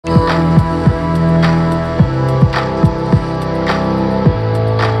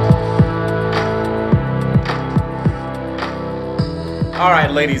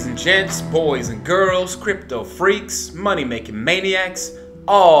right, ladies and gents, boys and girls, crypto freaks, money-making maniacs,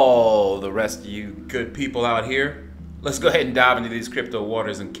 all the rest of you good people out here. Let's go ahead and dive into these crypto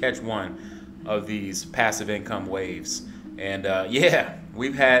waters and catch one of these passive income waves. And yeah,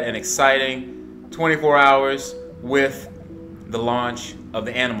 we've had an exciting 24 hours with the launch of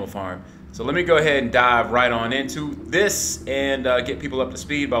the Animal Farm. So let me go ahead and dive right on into this and get people up to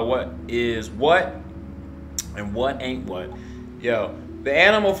speed about what is what and what ain't what. Yo, the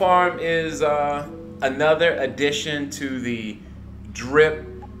Animal Farm is another addition to the drip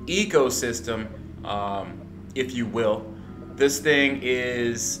ecosystem, if you will. This thing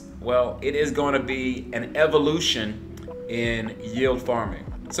is, well, it is going to be an evolution in yield farming.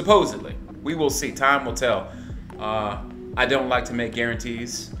 Supposedly. We will see. Time will tell. I don't like to make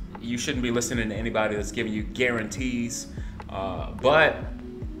guarantees. You shouldn't be listening to anybody that's giving you guarantees. But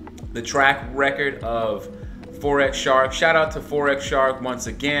the track record of Forex Shark, shout out to Forex Shark once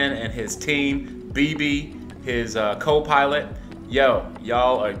again and his team, BB, his co-pilot. Yo,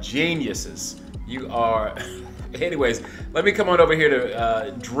 y'all are geniuses. You are. Anyways, let me come on over here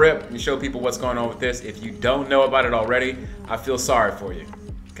to drip and show people what's going on with this. If you don't know about it already, I feel sorry for you.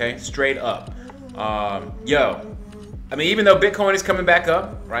 Okay, straight up. Yo, I mean, even though Bitcoin is coming back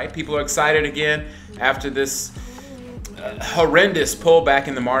up, right? People are excited again after this horrendous pullback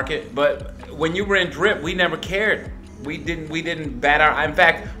in the market. But when you were in drip, we never cared. We didn't bat our. In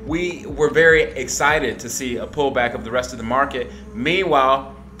fact, we were very excited to see a pullback of the rest of the market.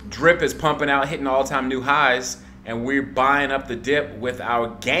 Meanwhile, drip is pumping out, hitting all-time new highs, and we're buying up the dip with our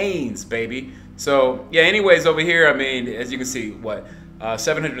gains, baby. So yeah. Anyways, over here, I mean, as you can see, what?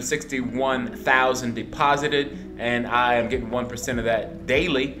 761,000 deposited, and I am getting 1% of that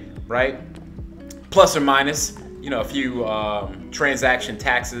daily, right? Plus or minus, you know, a few transaction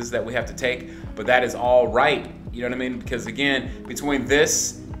taxes that we have to take, but that is all right. You know what I mean? Because again, between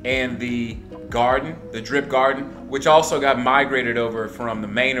this and the garden, the drip garden, which also got migrated over from the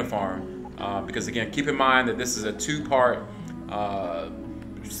mainer farm, because again, keep in mind that this is a two-part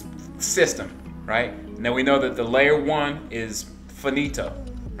system, right? Now we know that the layer one is finito,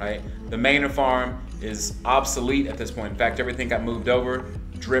 right? The mainer farm is obsolete at this point. In fact, everything got moved over.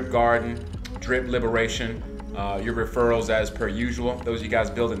 Drip garden, drip liberation, your referrals as per usual. Those of you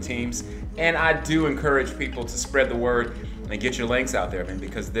guys building teams. And I do encourage people to spread the word and get your links out there, man,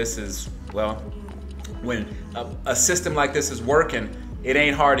 because this is, well, when a system like this is working, it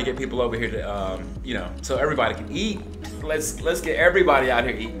ain't hard to get people over here to, you know, so everybody can eat. Let's get everybody out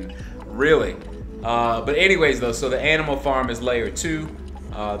here eating, really. But anyways, though, so the Animal Farm is layer 2.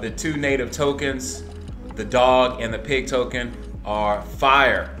 The two native tokens, the dog and the pig token, are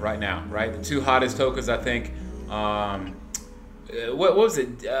fire right now, right? The two hottest tokens, I think. What was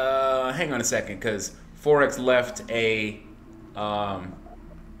it? Hang on a second, because Forex left a.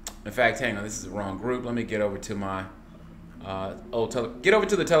 In fact, hang on, this is the wrong group. Let me get over to my get over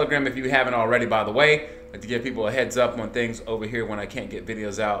to the Telegram if you haven't already. By the way, I like to give people a heads up on things over here when I can't get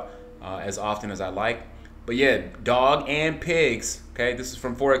videos out as often as I like. But yeah, dog and pigs. Okay, this is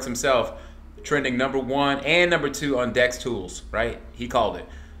from Forex himself, trending #1 and #2 on Dex Tools. Right, he called it.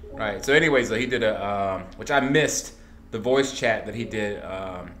 Right. So, anyways, he did a which I missed the voice chat that he did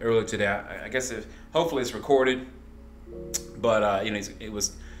earlier today. I guess hopefully it's recorded. But you know, it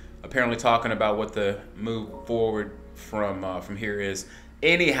was apparently talking about what the move forward from here is.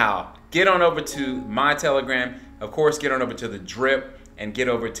 Anyhow, get on over to my Telegram. Of course, get on over to the drip and get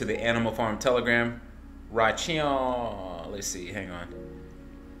over to the Animal Farm Telegram. Let's see, hang on.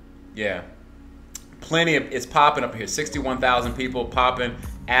 Yeah, plenty of, it's popping up here. 61,000 people popping,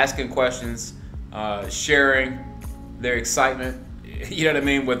 asking questions, sharing their excitement. You know what I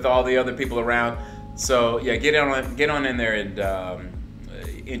mean, with all the other people around. So yeah, get on in there and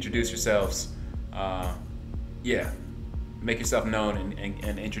introduce yourselves. Yeah, make yourself known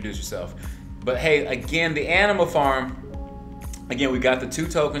and introduce yourself. But hey, again, the Animal Farm. Again, we got the two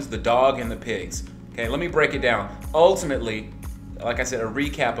tokens, the dog and the pigs. Okay, let me break it down. Ultimately, like I said, a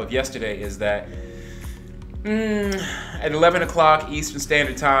recap of yesterday is that at 11 o'clock Eastern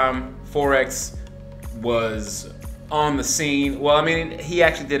Standard Time, Forex was on the scene. Well, I mean, he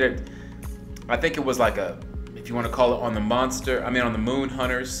actually did it. I think it was like a, if you want to call it, on the on the Moon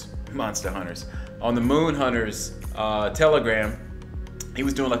Hunters, on the Moon Hunters Telegram. He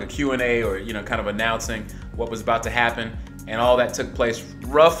was doing like a Q&A, or, you know, kind of announcing what was about to happen. And all that took place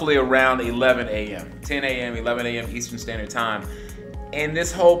roughly around 11 a.m., 10 a.m., 11 a.m. Eastern Standard Time. And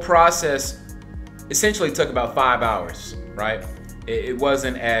this whole process essentially took about 5 hours, right? It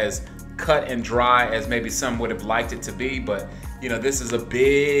wasn't as cut and dry as maybe some would have liked it to be, but, you know, this is a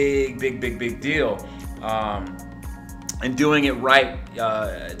big deal. and doing it right,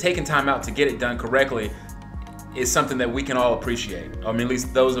 taking time out to get it done correctly is something that we can all appreciate. I mean, at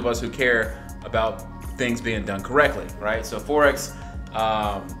least those of us who care about things being done correctly, right? So Forex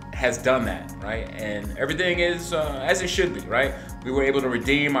has done that, right? And everything is as it should be, right? We were able to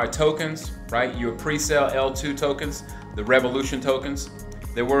redeem our tokens, right? Your pre-sale L2 tokens, the Revolution tokens.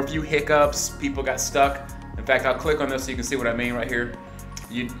 There were a few hiccups, people got stuck. In fact, I'll click on this so you can see what I mean right here.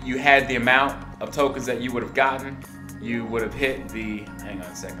 You had the amount of tokens that you would have gotten. You would have hit the, hang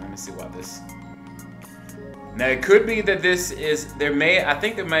on a second, let me see what this. Now it could be that this is, I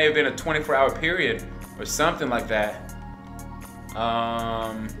think there may have been a 24-hour period or something like that.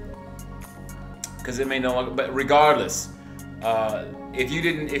 Because it may no longer, but regardless, at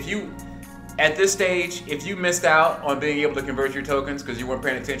this stage, if you missed out on being able to convert your tokens because you weren't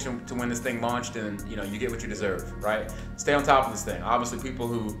paying attention to when this thing launched, then you get what you deserve, right? Stay on top of this thing. Obviously, people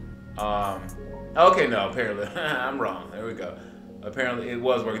who, okay, no, apparently I'm wrong. There we go. Apparently, it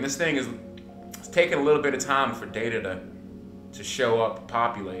was working. This thing is taking a little bit of time for data to show up,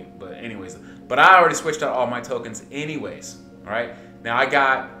 populate. But anyways, I already switched out all my tokens anyways. All right. Now I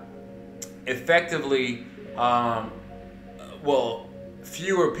got effectively,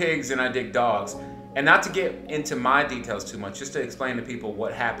 fewer pigs than I did dogs. And not to get into my details too much, just to explain to people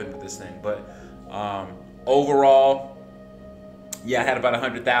what happened with this thing. But overall, yeah, I had about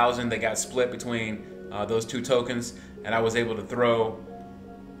 100,000 that got split between those two tokens, and I was able to throw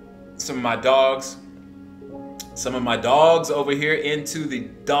some of my dogs over here into the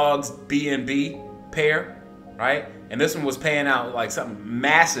dogs BNB pair, right? And this one was paying out like something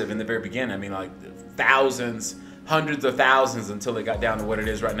massive in the very beginning. I mean, like thousands, hundreds of thousands until it got down to what it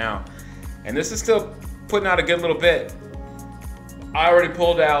is right now. And this is still putting out a good little bit. I already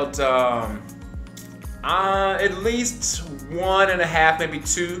pulled out at least 1.5, maybe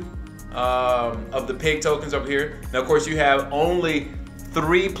 2 of the pig tokens over here. Now, of course, you have only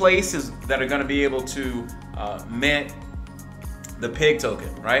 3 places that are going to be able to mint the pig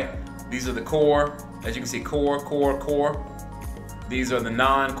token, right? These are the core, as you can see, core. These are the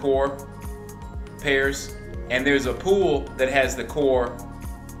non-core pairs. And there's a pool that has the core.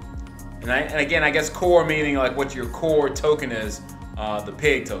 And again, I guess core meaning like what your core token is, the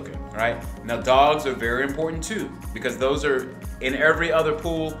pig token, right? Now dogs are very important too, because those are in every other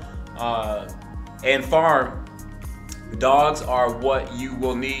pool and farm. Dogs are what you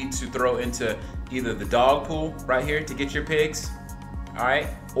will need to throw into either the dog pool right here to get your pigs, all right?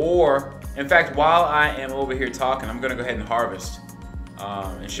 Or, in fact, while I am over here talking, I'm gonna go ahead and harvest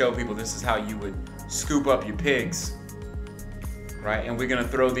and show people this is how you would scoop up your pigs, right? And we're gonna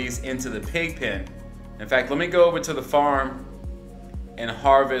throw these into the pig pen. In fact, let me go over to the farm and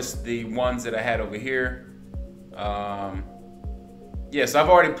harvest the ones that I had over here. Yes, I've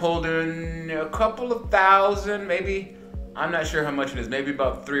already pulled in a couple of thousand, maybe. I'm not sure how much it is, maybe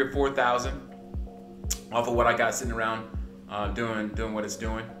about 3,000 or 4,000 off of what I got sitting around doing what it's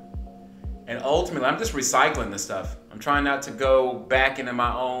doing. And ultimately, I'm just recycling this stuff. I'm trying not to go back into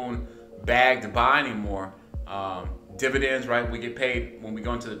my own bag to buy anymore. Dividends, right? We get paid when we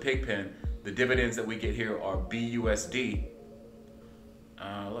go into the pig pen. The dividends that we get here are BUSD.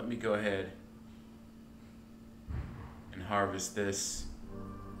 Let me go ahead and harvest this.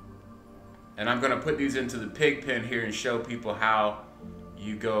 And I'm gonna put these into the pig pen here and show people how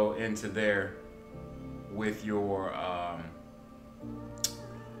you go into there with your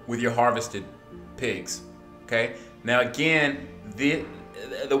harvested pigs. Okay. Now again, the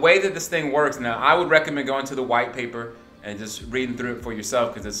way that this thing works. Now I would recommend going to the white paper and just reading through it for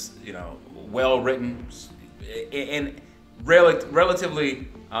yourself, because it's well written in relatively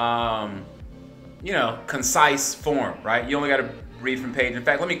concise form, right? You only got to read from page. In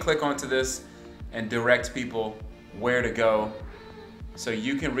fact, let me click onto this and direct people where to go so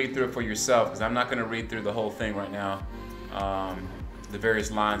you can read through it for yourself, because I'm not going to read through the whole thing right now, the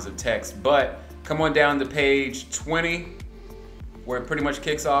various lines of text. But come on down to page 20 where it pretty much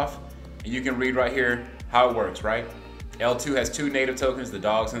kicks off, and you can read right here how it works, right? L2 has 2 native tokens, the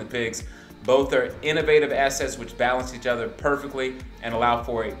dogs and the pigs. Both are innovative assets which balance each other perfectly and allow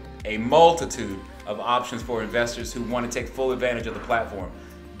for a multitude of options for investors who want to take full advantage of the platform.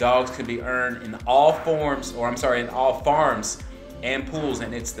 Dogs can be earned in all farms and pools,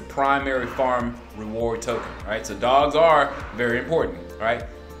 and it's the primary farm reward token, right? So dogs are very important, right?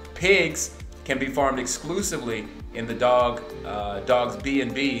 Pigs can be farmed exclusively in the dogs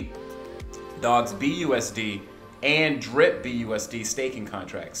BNB, dogs BUSD, and drip BUSD staking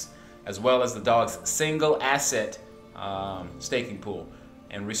contracts, as well as the dog's single asset staking pool.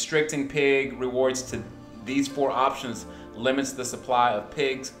 And restricting pig rewards to these 4 options limits the supply of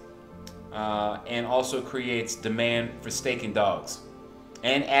pigs and also creates demand for staking dogs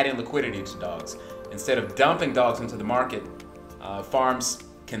and adding liquidity to dogs. Instead of dumping dogs into the market, farms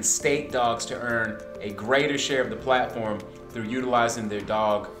can stake dogs to earn a greater share of the platform through utilizing their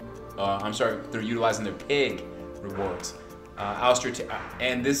through utilizing their pig rewards.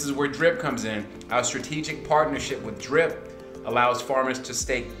 And this is where Drip comes in. Our strategic partnership with Drip allows farmers to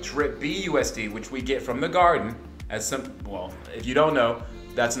stake Drip BUSD, which we get from the garden. If you don't know,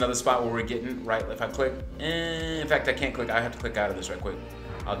 that's another spot where we're getting, right? If I click, in fact, I can't click. I have to click out of this right quick.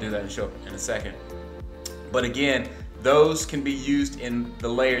 I'll do that and show up in a second. But again, those can be used in the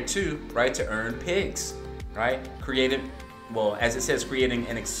layer 2, right, to earn pigs, right? As it says, creating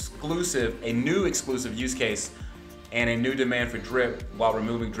a new exclusive use case and a new demand for Drip while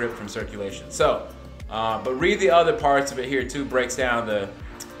removing Drip from circulation. So, but read the other parts of it here too. Breaks down the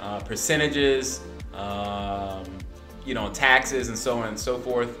percentages, taxes and so on and so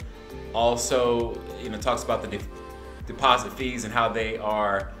forth. Also, talks about the deposit fees and how they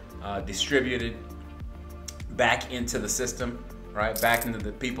are distributed back into the system, right? Back into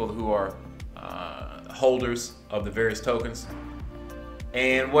the people who are holders of the various tokens.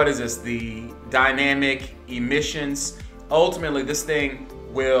 And what is this? The dynamic emissions. Ultimately, this thing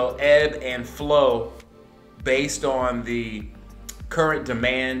will ebb and flow based on the current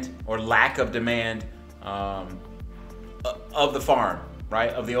demand or lack of demand of the farm,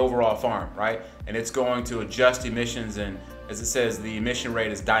 right? Of the overall farm, right? And it's going to adjust emissions, and as it says, the emission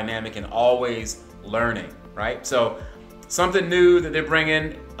rate is dynamic and always learning, right? So something new that they're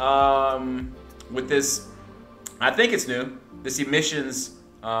bringing with this, I think it's new, this emissions,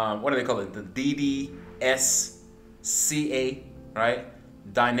 what do they call it? The DDSCA, right?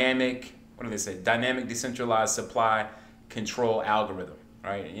 Dynamic, what do they say? Dynamic Decentralized Supply Control Algorithm,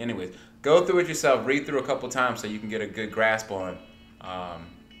 right? Anyways, go through it yourself, read through a couple times so you can get a good grasp on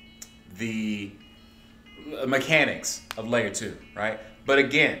the mechanics of layer 2, right? But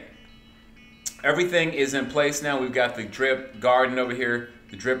again, everything is in place now. We've got the Drip Garden over here,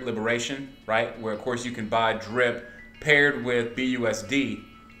 the Drip Liberation, right? Where of course you can buy Drip paired with BUSD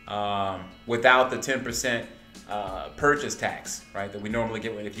without the 10% purchase tax, right? That we normally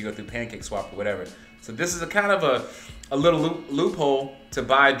get if you go through PancakeSwap or whatever. So this is a kind of a little loophole to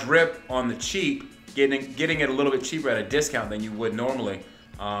buy Drip on the cheap, getting it a little bit cheaper at a discount than you would normally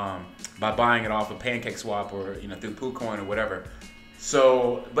by buying it off of PancakeSwap or through PooCoin or whatever.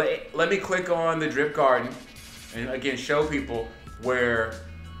 So, but let me click on the Drip Garden and again show people where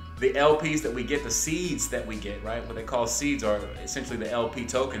the LPs that we get, the seeds that we get, right? What they call seeds are essentially the LP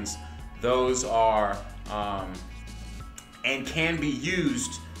tokens. Those are and can be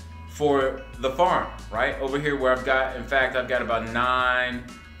used for the farm, right? Over here where I've got about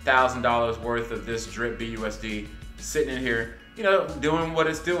 $9,000 worth of this Drip BUSD sitting in here, doing what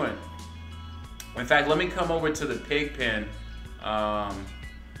it's doing. In fact, let me come over to the pig pen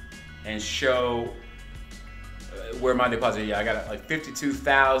and show where my deposit. Yeah, I got like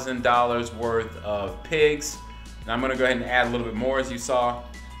 $52,000 worth of pigs. Now I'm gonna go ahead and add a little bit more. As you saw,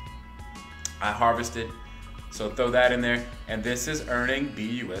 I harvested, so throw that in there, and this is earning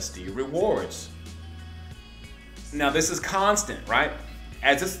BUSD rewards. Now this is constant, right?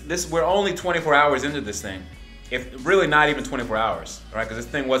 As this we're only 24 hours into this thing, if really not even 24 hours, right? Because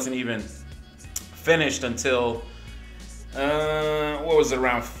this thing wasn't even finished until what was it,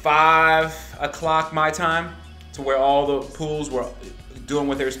 around 5 o'clock my time, to where all the pools were doing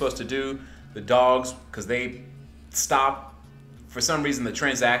what they were supposed to do. The dogs, because they stopped for some reason the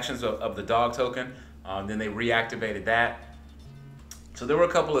transactions of the dog token, then they reactivated that. So there were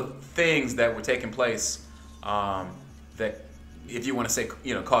a couple of things that were taking place that, if you want to say,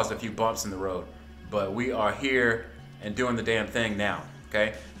 caused a few bumps in the road. But we are here and doing the damn thing now,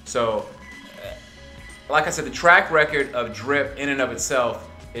 okay? So, like I said, the track record of Drip in and of itself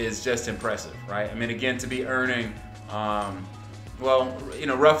is just impressive, right? I mean, again, to be earning, roughly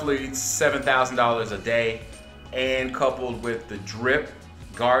 $7,000 a day, and coupled with the Drip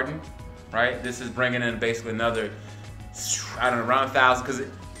Garden, right? This is bringing in basically another, around 1,000, because,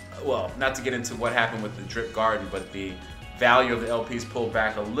 not to get into what happened with the Drip Garden, but the value of the LPs pulled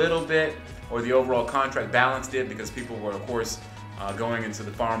back a little bit, or the overall contract balance did, because people were, of course, going into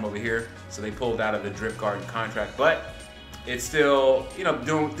the farm over here, so they pulled out of the Drip Garden contract. But it's still,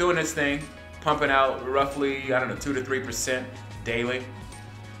 doing its thing, pumping out roughly, 2 to 3% daily.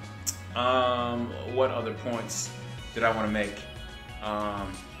 What other points did I want to make?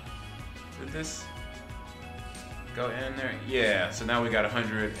 Did this go in there? Yeah, so now we got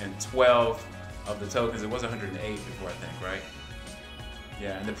 112 of the tokens. It was 108 before, I think, right?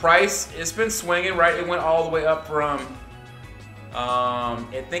 Yeah, and the price, it's been swinging, right? It went all the way up from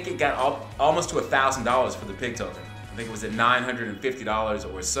I think it got almost to $1,000 for the pig token. I think it was at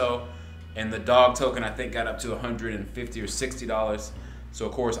 $950 or so. And the dog token, I think, got up to $150 or $60. So,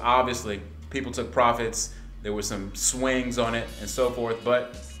 of course, obviously, people took profits. There were some swings on it and so forth.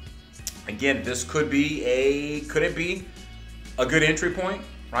 But, again, this could it be a good entry point,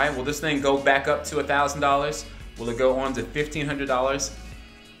 right? Will this thing go back up to $1,000? Will it go on to $1,500?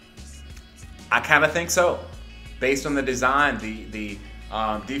 I kind of think so. Based on the design, the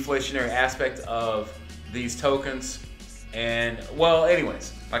deflationary aspect of these tokens. And, well,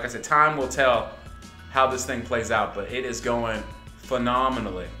 anyways, like I said, time will tell how this thing plays out, but it is going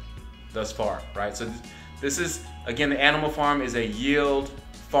phenomenally thus far, right? So this is, again, the Animal Farm is a yield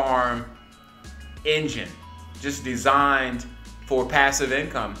farm engine, just designed for passive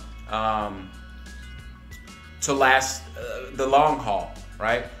income to last the long haul,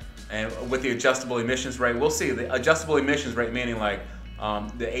 right? And with the adjustable emissions rate, we'll see. The adjustable emissions rate meaning like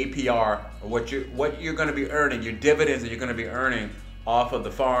the APR, or what you're going to be earning, your dividends that you're going to be earning off of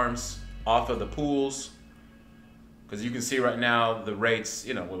the farms, off of the pools. Because you can see right now the rates,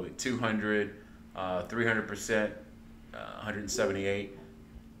 you know, 200, 300%, 178.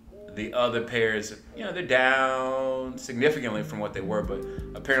 The other pairs, you know, they're down significantly from what they were, but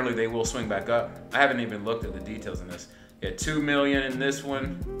apparently they will swing back up. I haven't even looked at the details in this. Yeah, 2 million in this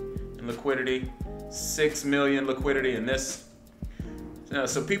one in liquidity, 6 million liquidity in this.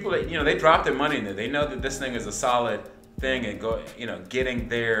 So people that, you know, they drop their money in there. They know that this thing is a solid thing and go, you know, getting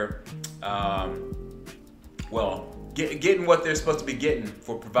their, getting what they're supposed to be getting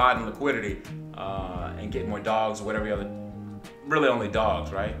for providing liquidity and getting more dogs or whatever other, really only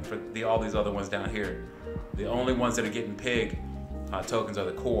dogs, right? For all these other ones down here, the only ones that are getting pig tokens are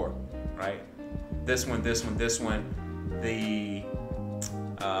the core, right? This one, this one, this one, the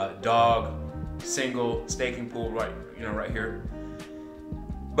dog single staking pool, right? You know, right here.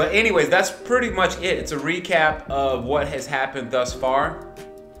 But anyways, that's pretty much it. It's a recap of what has happened thus far.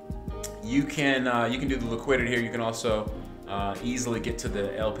 You can do the liquidity here. You can also easily get to the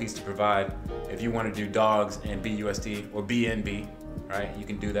LPs to provide if you want to do dogs and BUSD or BNB, right? You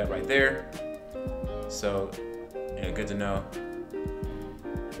can do that right there. So, yeah, good to know.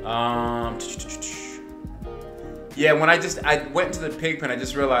 Yeah, when I went into the pig pen, I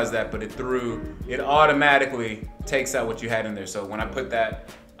just realized that, but it automatically takes out what you had in there. So when I put that,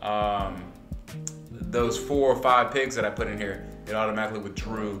 those 4 or 5 pigs that I put in here, it automatically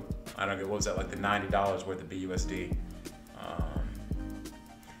withdrew, I don't know, what was that, like the $90 worth of BUSD.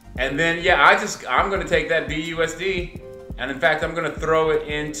 And then, yeah, I'm gonna take that BUSD, and in fact, I'm gonna throw it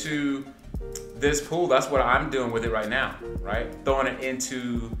into this pool. That's what I'm doing with it right now, right? Throwing it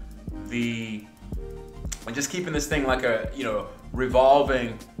into and just keeping this thing like a, you know,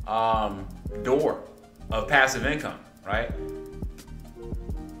 revolving door of passive income, right?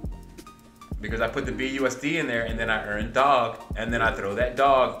 Because I put the BUSD in there and then I earn dog, and then I throw that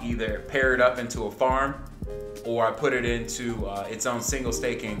dog either pair it up into a farm or I put it into its own single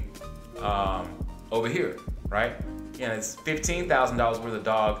staking over here, right? Yeah, it's $15,000 worth of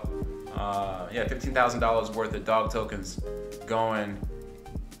dog. $15,000 worth of dog tokens going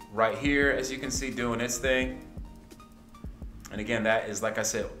right here, as you can see, doing its thing. And again, that is, like I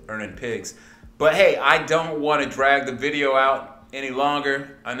said, earning pigs. But hey, I don't want to drag the video out any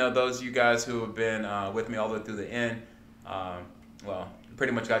longer. I know those of you guys who have been with me all the way through the end, well,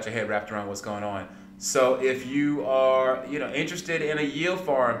 pretty much got your head wrapped around what's going on. So if you are, you know, interested in a yield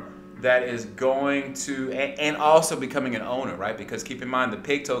farm that is going to, and also becoming an owner, right? Because keep in mind, the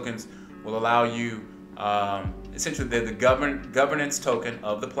pig tokens will allow you, essentially they're the governance token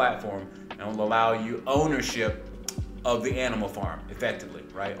of the platform, and will allow you ownership of the animal farm effectively,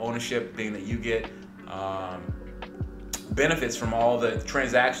 right? Ownership being that you get benefits from all the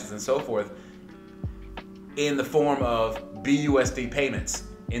transactions and so forth in the form of BUSD payments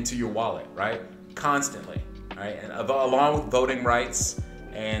into your wallet, right? Constantly, right? And along with voting rights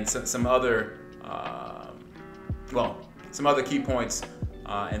and some other, some other key points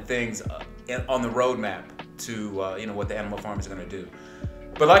and things on the roadmap to you know, what the animal farm is going to do.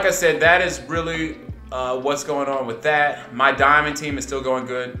 But like I said, that is really what's going on with that. My diamond team is still going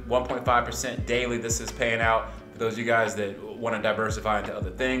good, 1.5% daily. This is paying out for those of you guys that want to diversify into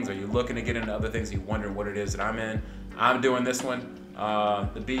other things, or you're looking to get into other things, you're wondering what it is that I'm in. I'm doing this one,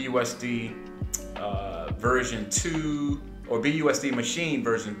 the BUSD version 2, or BUSD machine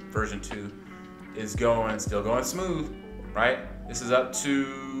version 2 is still going smooth, right? This is up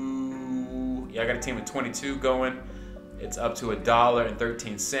to, yeah, I got a team of 22 going. It's up to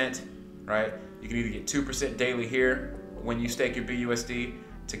 $1.13, right? You can either get 2% daily here when you stake your BUSD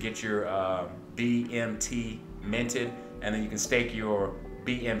to get your BMT minted. and then you can stake your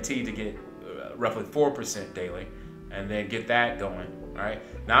BMT to get roughly 4% daily, and then get that going. All right.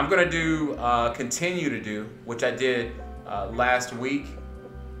 Now I'm gonna do continue to do, which I did last week,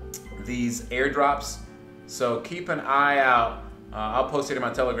 these airdrops. So keep an eye out. I'll post it in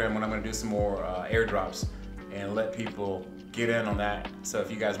my Telegram when I'm gonna do some more airdrops and let people get in on that. So if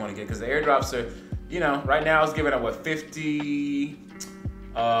you guys want to get, because the airdrops are, you know, right now I was giving out what, 50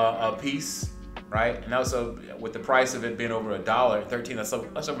 a piece, right? And also with the price of it being over $1.13, that's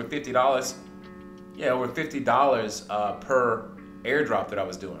over $50. Yeah, over $50 per airdrop that I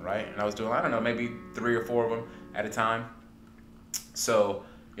was doing, right? And I was doing, I don't know, maybe 3 or 4 of them at a time. So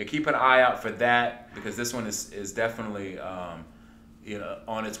yeah, keep an eye out for that, because this one is definitely you know,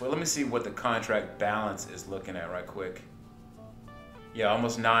 on its way. Let me see what the contract balance is looking at right quick. Yeah,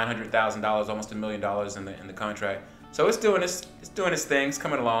 almost $900,000, almost $1 million in the contract. So it's doing its thing, it's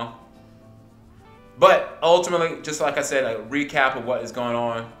coming along. But ultimately, just like I said, a recap of what is going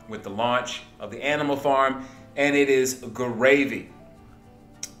on with the launch of the animal farm, and it is gravy.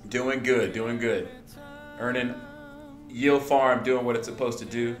 Doing good, doing good. Earning yield farm, doing what it's supposed to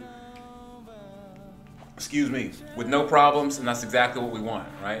do. Excuse me, with no problems, and that's exactly what we want,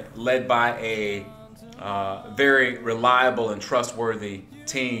 right? Led by a very reliable and trustworthy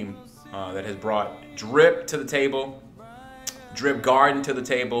team that has brought Drip to the table, Drip Garden to the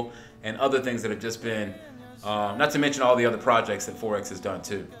table, and other things that have just been, not to mention all the other projects that Forex has done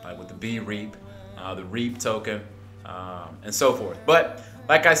too, like with the B-Reap, the Reap token, and so forth. But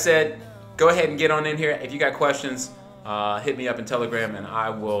like I said, go ahead and get on in here. If you got questions, hit me up in Telegram, and I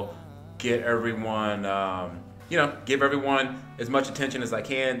will get everyone, you know, give everyone as much attention as I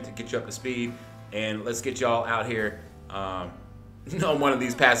can to get you up to speed, and let's get y'all out here on one of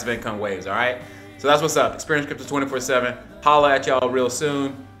these passive income waves, all right? So that's what's up. Experience Crypto 24/7. Holla at y'all real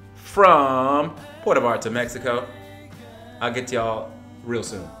soon from Puerto Vallarta, Mexico. I'll get to y'all real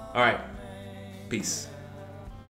soon. All right, peace.